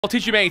I'll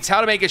teach you mates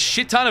how to make a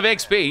shit ton of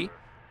XP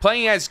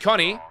playing as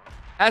Connie,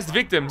 as the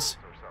victims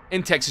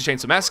in Texas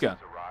Chainsaw Massacre.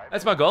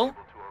 That's my goal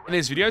in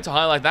this video, to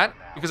highlight that,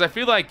 because I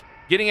feel like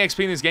getting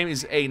XP in this game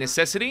is a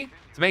necessity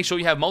to make sure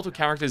you have multiple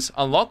characters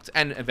unlocked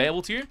and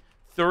available to you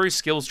through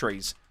skills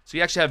trees. So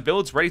you actually have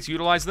builds ready to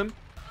utilize them,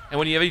 and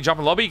whenever you jump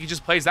in lobby, you can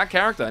just play as that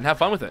character and have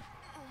fun with it.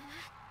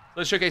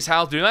 Let's showcase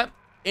how to do that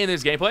in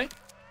this gameplay,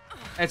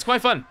 and it's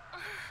quite fun.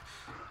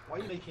 Why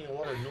are you making a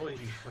lot of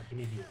noise, you fucking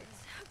idiot?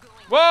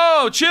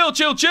 Whoa, chill,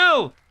 chill,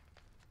 chill!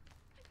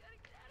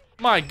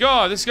 My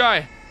god, this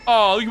guy.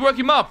 Oh, you woke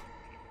him up.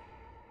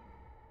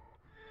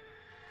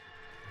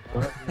 You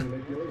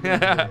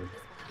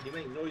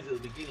make noise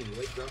at the beginning, you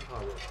wake grandpa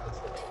up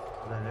faster.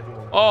 And then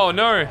everyone... Oh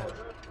no.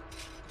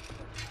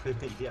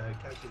 Yeah, it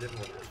catches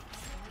everyone.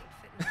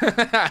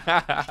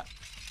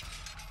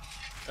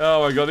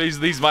 Oh my god,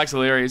 these mics are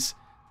hilarious.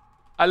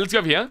 Let's go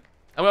over here.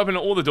 I'm gonna open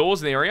all the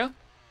doors in the area.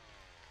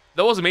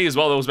 That wasn't me as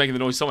well that was making the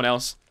noise, someone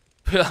else.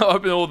 I'll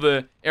open all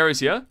the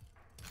areas here.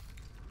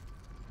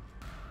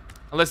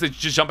 Unless they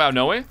just jump out of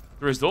nowhere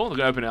through his door. They're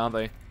gonna open it, aren't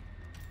they?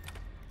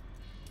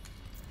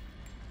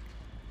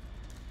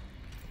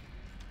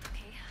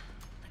 Okay,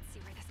 let's see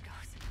where this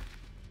goes.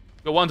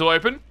 Got one door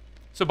open.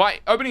 So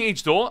by opening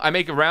each door, I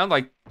make around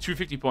like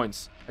 250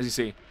 points, as you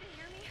see.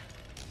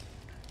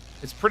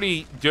 It's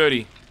pretty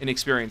dirty in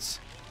experience.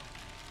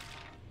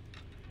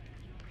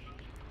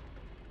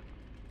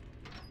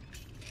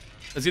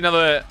 Let's see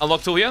another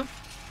unlock tool here.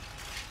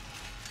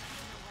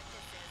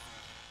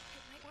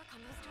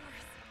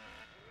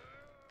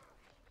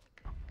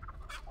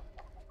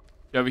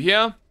 Go over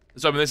here.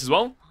 Let's open this as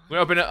well. We're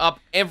gonna open it up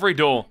every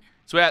door.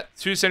 So we're at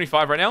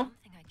 275 right now.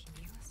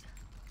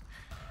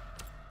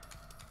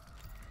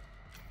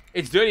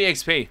 It's dirty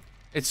XP.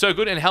 It's so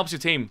good and it helps your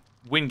team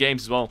win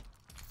games as well.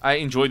 I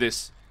enjoy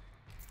this.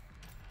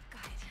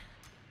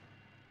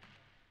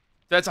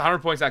 That's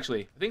 100 points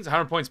actually. I think it's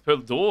 100 points per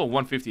door or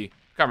 150.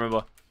 Can't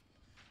remember.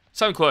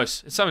 Something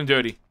close. It's something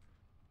dirty.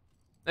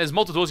 There's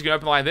multiple doors you can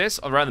open like this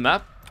around the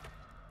map.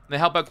 And they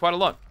help out quite a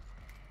lot.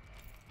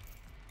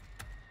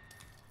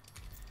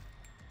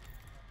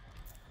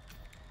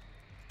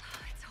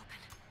 It's open.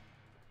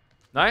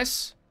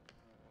 Nice.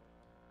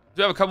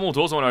 Do have a couple more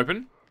doors I want to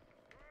open.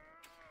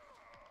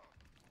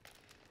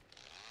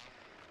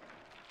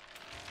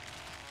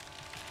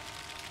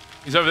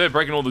 He's over there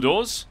breaking all the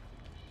doors.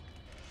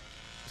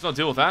 Let's not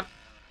deal with that.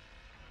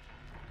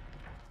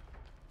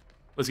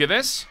 Let's get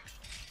this.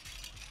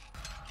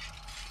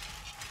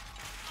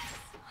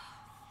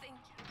 Thank you.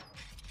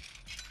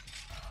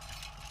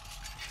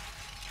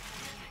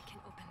 I can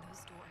open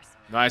those doors.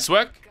 Nice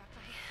work. God,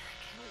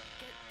 I can't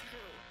get through.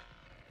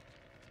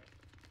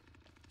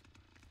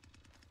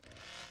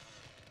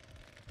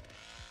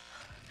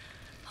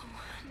 Oh,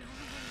 no.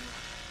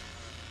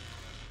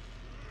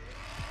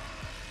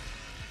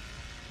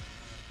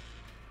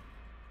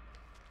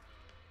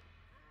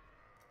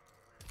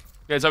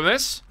 Okay, let's open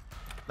this.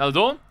 Another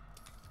door.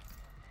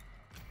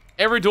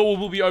 Every door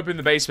will be open in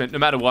the basement, no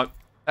matter what.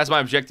 That's my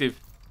objective.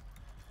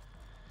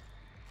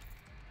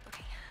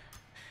 Okay.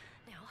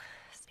 Now,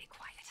 stay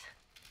quiet.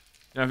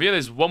 Now, over here,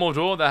 there's one more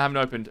door that I haven't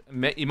opened.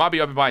 It might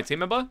be opened by a team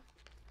member,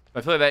 but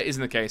I feel like that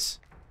isn't the case.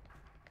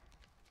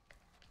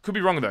 Could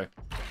be wrong, though.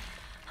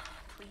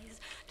 Please,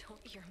 don't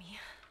hear me.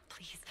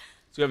 Please.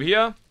 Let's go over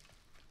here.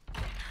 Oh,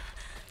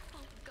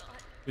 God.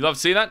 You love to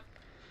see that?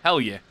 Hell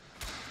yeah.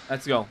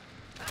 Let's go.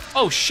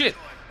 Oh, shit.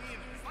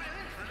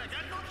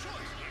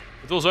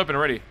 The door's open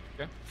already.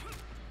 Okay.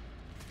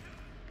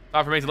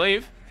 Time for me to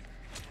leave.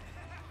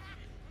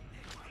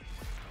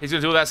 He's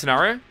gonna deal with that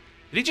scenario. Did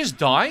he just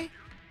die?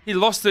 He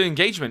lost the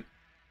engagement.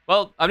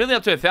 Well, I'm nearly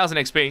up to 1,000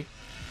 XP. And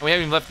we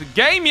haven't even left the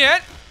game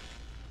yet.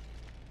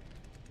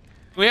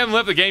 We haven't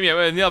left the game yet.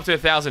 We're nearly up to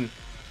 1,000.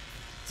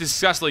 It's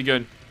disgustingly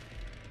good.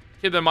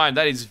 Keep that in mind.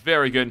 That is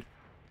very good.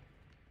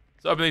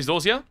 So open these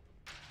doors here.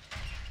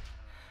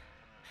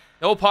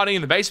 They're all partying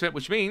in the basement,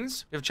 which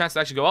means we have a chance to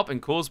actually go up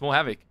and cause more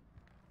havoc.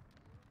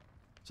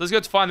 So let's go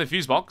to find the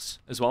fuse box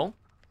as well.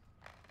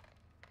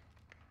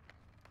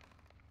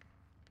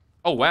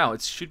 Oh, wow. It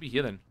should be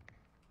here then.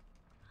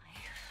 I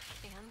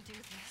can do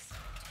this.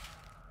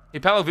 He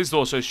padlocked this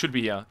door, so it should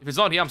be here. If it's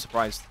not here, I'm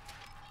surprised.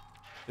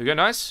 There we go.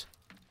 Nice.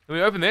 When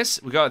we open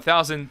this, we got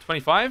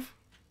 1,025.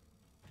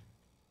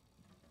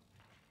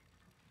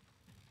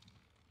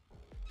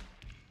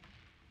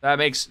 That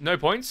makes no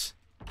points.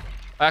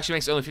 That actually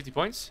makes only 50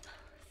 points.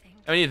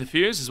 And we need the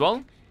fuse as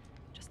well.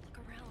 Just look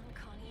around,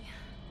 Connie.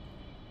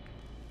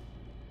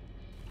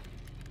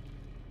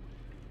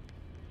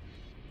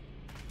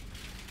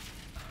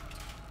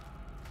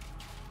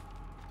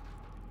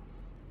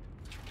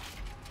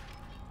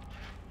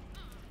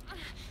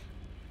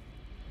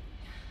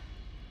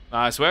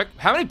 Nice work.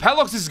 How many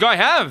padlocks does this guy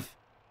have?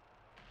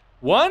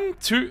 1,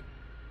 2.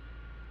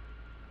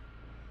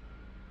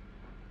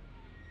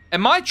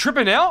 Am I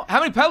tripping out? How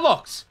many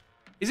padlocks?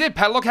 Is it a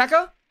padlock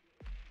hacker?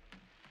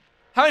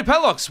 How many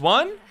padlocks?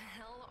 1? Who the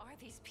hell are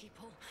these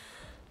people?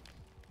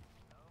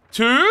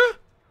 2?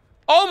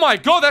 Oh my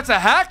god, that's a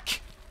hack?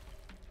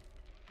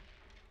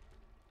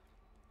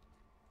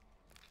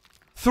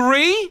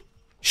 3?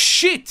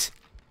 Shit!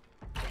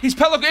 He's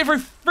padlocked every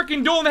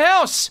freaking door in the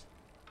house.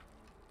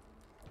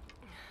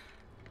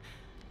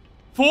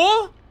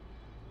 4?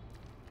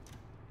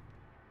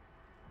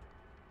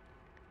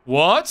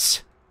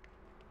 What?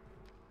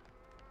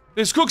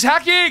 This cook's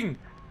hacking.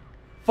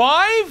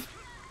 5?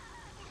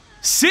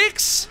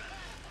 6?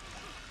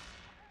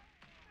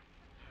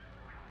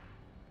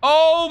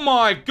 Oh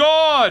my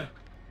god!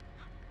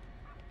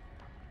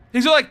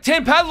 He's got like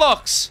 10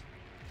 padlocks.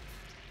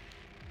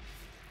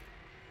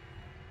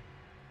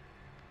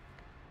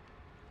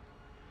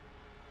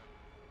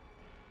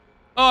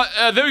 Oh,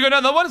 there we go.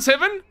 Another one.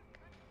 7?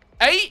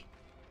 8?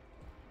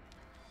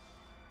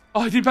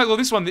 Oh, he didn't padlock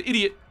this one, the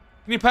idiot.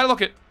 He didn't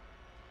padlock it.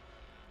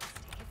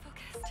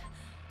 Focused.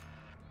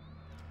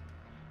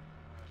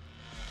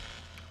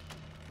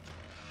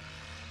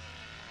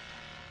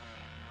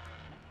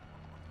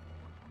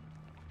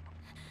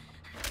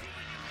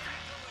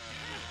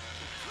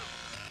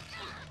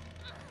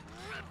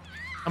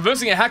 I'm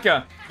versing a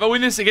hacker. If I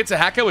win this against a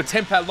hacker with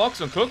 10 padlocks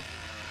on Cook,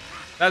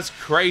 that's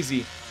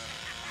crazy.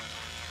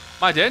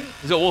 Am I dead?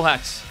 He's got wall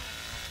hacks.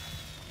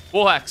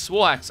 Wall hacks,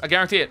 wall hacks. I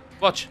guarantee it.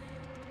 Watch.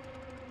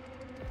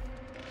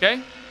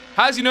 Okay.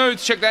 How does he know to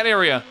check that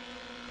area?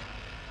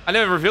 I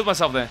never revealed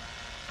myself there.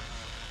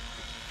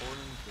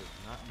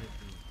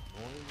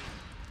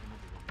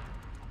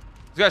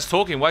 This guy's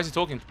talking. Why is he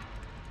talking?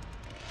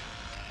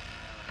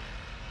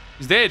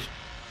 He's dead.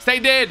 Stay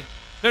dead.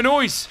 No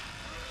noise.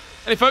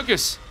 Any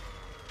focus.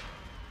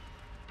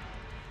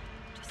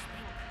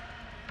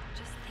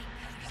 Just think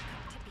there's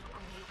got to be a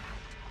way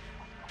out.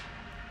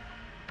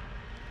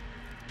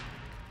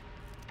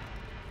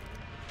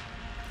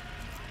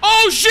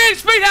 Oh shit!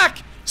 Speed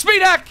hack!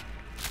 Speed hack!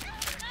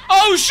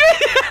 Oh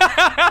shit!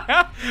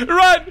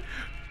 Run!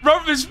 Run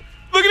from this.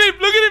 Look at him!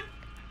 Look at him!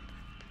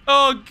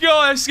 Oh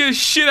god, that scared the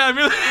shit out of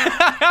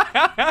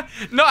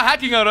me. Not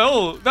hacking at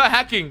all. Not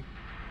hacking.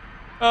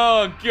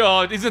 Oh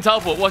god, he's gonna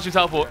teleport. Watch him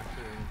teleport.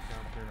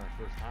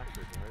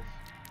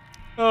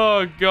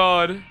 Oh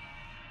god.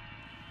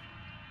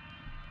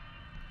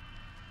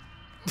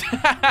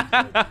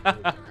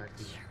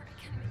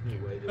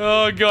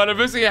 Oh god, I'm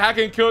missing a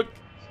hacking Cook.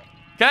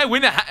 Can I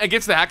win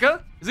against the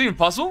hacker? Is it even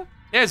possible?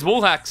 Yeah, it's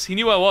wall hacks. He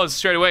knew where I was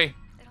straight away.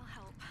 It'll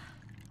help.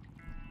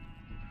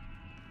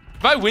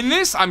 If I win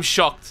this, I'm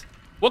shocked.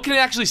 What can it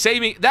actually save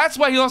me? That's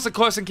why he lost a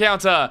close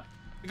encounter.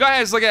 The guy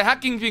has like a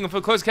hacking thing for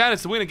close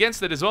encounters to win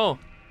against it as well.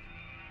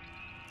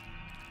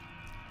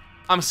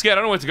 I'm scared. I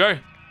don't know where to go.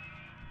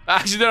 I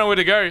actually don't know where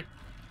to go.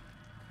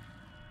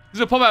 He's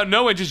gonna pop out of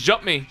nowhere and just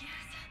jump me. Yes.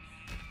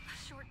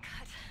 A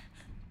shortcut.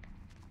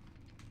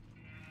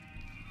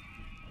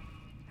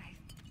 I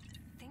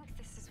think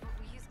this is what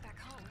we use back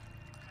home.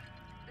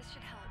 This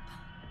should help.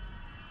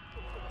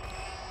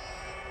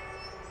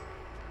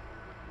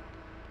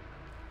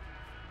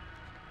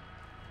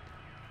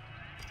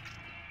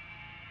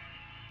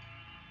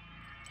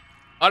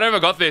 I never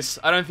got this.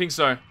 I don't think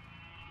so.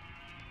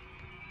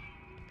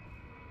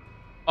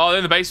 Oh, they're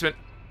in the basement.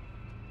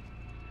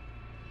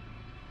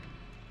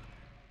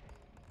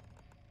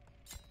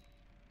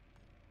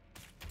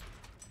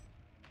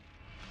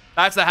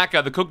 That's the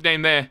hacker, the Cook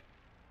name there.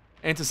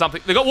 Enter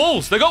something. They got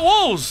walls. They got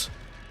walls.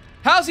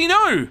 How's he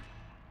know?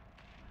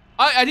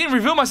 I didn't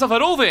reveal myself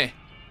at all there.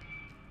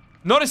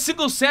 Not a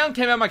single sound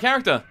came out of my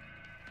character.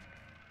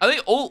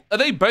 Are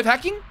they both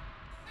hacking?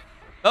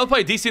 They'll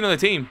play decent on the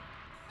team.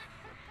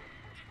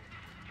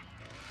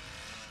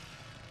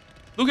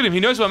 Look at him. He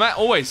knows where I'm at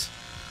always.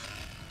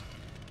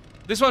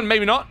 This one,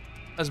 maybe not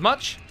as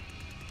much.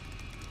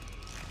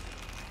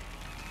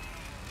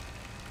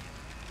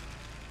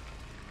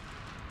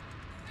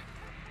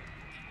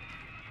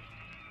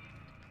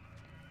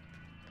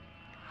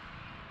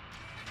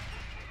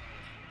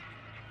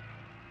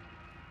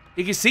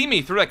 He can see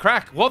me through that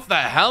crack. What the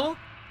hell?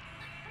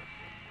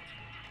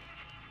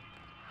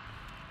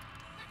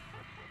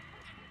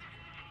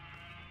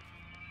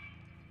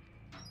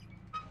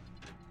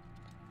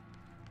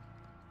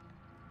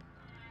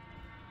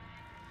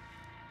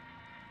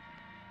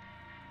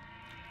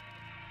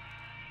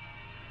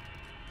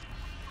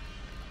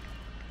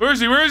 Where is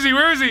he? Where is he?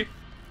 Where is he?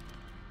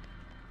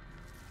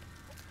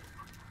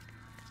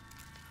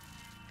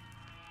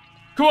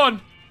 Come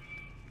on.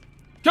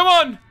 Come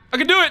on. I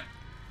can do it.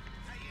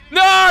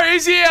 No,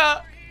 he's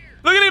here.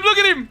 Look at him. Look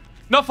at him.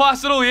 Not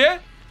fast at all, yeah?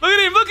 Look at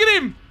him. Look at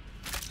him.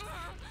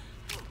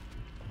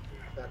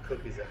 That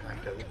Cook is a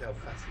hacker. Look how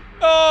fast he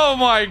moves. Oh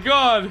my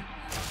god.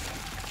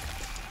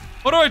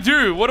 What do I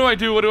do? What do I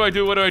do? What do I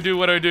do? What do I do?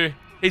 What do I do?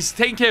 He's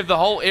taking care of the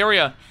whole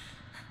area.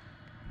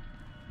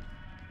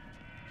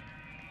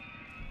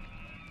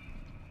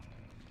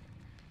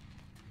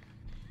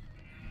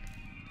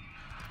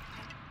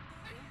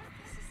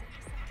 This is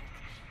antiseptic.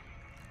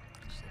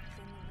 Should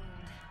clean the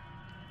wound.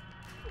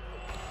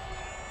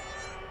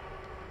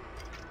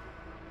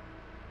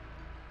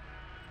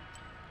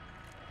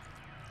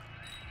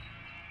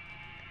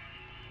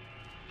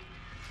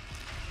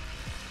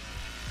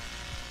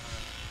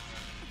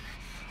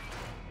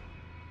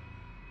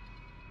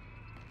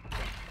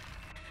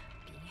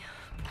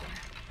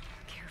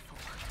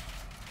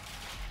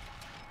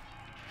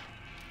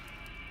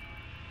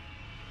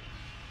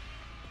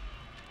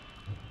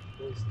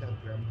 go stab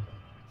grandpa.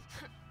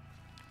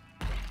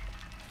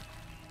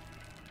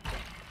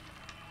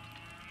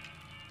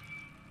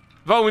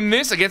 If I win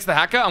this against the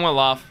hacker, I'm gonna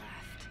laugh.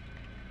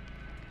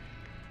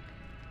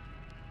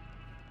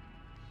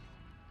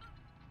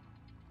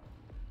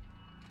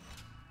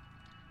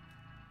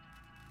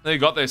 You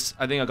got this.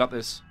 I think I got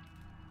this.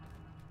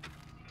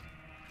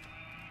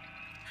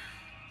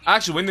 I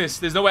actually win this.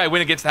 There's no way I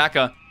win against the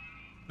hacker.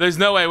 There's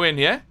no way I win,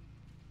 yeah?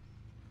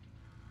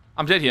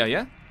 I'm dead here,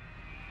 yeah?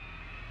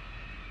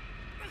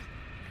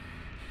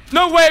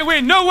 No way I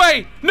win! No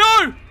way!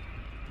 No!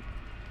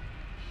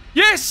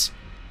 Yes!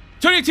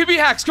 22B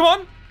hacks, come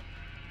on!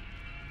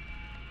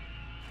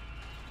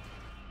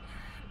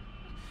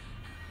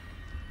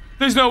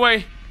 There's no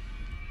way.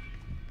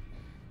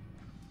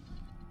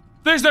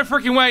 There's no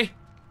freaking way.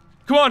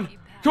 Come on.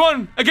 Come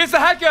on. Against the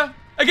hacker.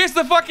 Against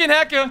the fucking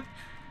hacker.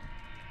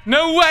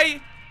 No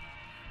way.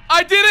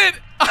 I did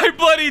it. I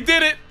bloody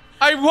did it.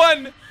 I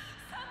won.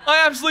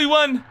 I absolutely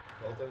won.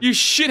 You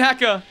shit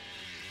hacker.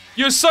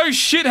 You're so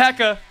shit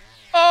hacker.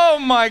 Oh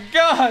my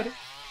god.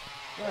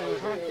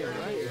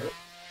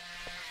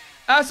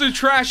 Absolute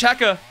trash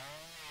hacker.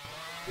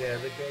 Yeah,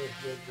 the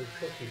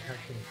cookie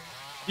hacking.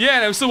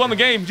 Yeah, and we still won the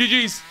game.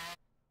 GG's.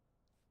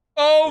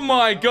 Oh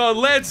my god.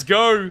 Let's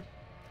go.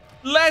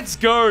 Let's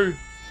go.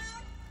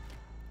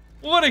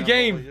 What a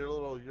game.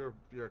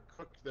 Your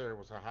cook there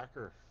was a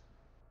hacker.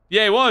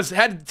 Yeah, he was.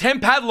 Had 10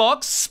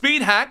 padlocks,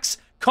 speed hacks,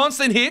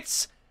 constant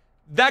hits.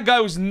 That guy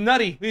was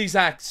nutty with these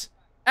hacks.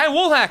 And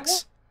wall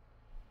hacks.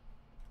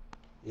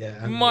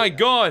 Yeah. My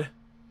god.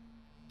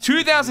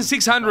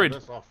 2,600.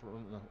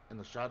 In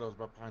the shadows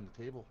behind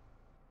the table.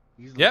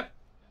 Easily. Yep.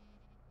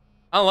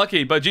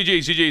 Unlucky, but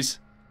GG's, GG's.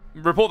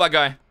 Report that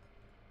guy.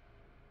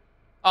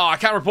 Oh, I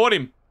can't report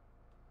him.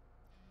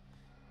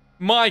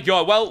 My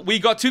god. Well, we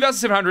got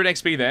 2,700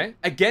 XP there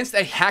against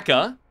a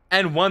hacker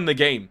and won the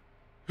game.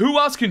 Who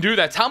else can do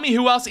that? Tell me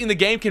who else in the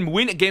game can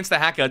win against a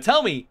hacker.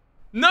 Tell me.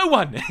 No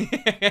one.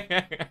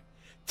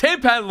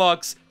 10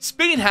 padlocks,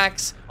 speed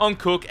hacks on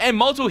Cook, and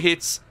multiple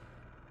hits.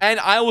 And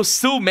I was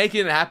still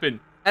making it happen.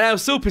 And I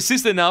was still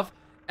persistent enough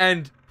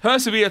and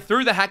persevere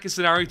through the hacker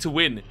scenario to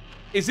win.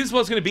 Is this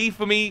what's going to be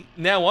for me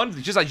now on?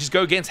 Just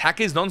go against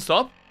hackers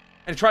non-stop?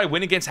 And try to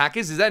win against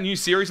hackers? Is that a new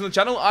series on the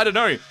channel? I don't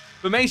know.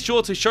 But make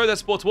sure to show that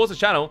support towards the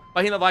channel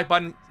by hitting that like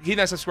button, hitting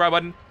that subscribe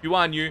button if you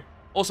are new.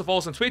 Also follow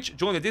us on Twitch,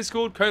 join the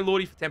Discord, code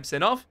Lordy for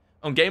 10% off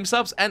on game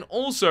subs, and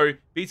also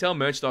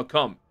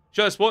BTLmerch.com.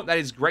 Show the support, that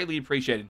is greatly appreciated.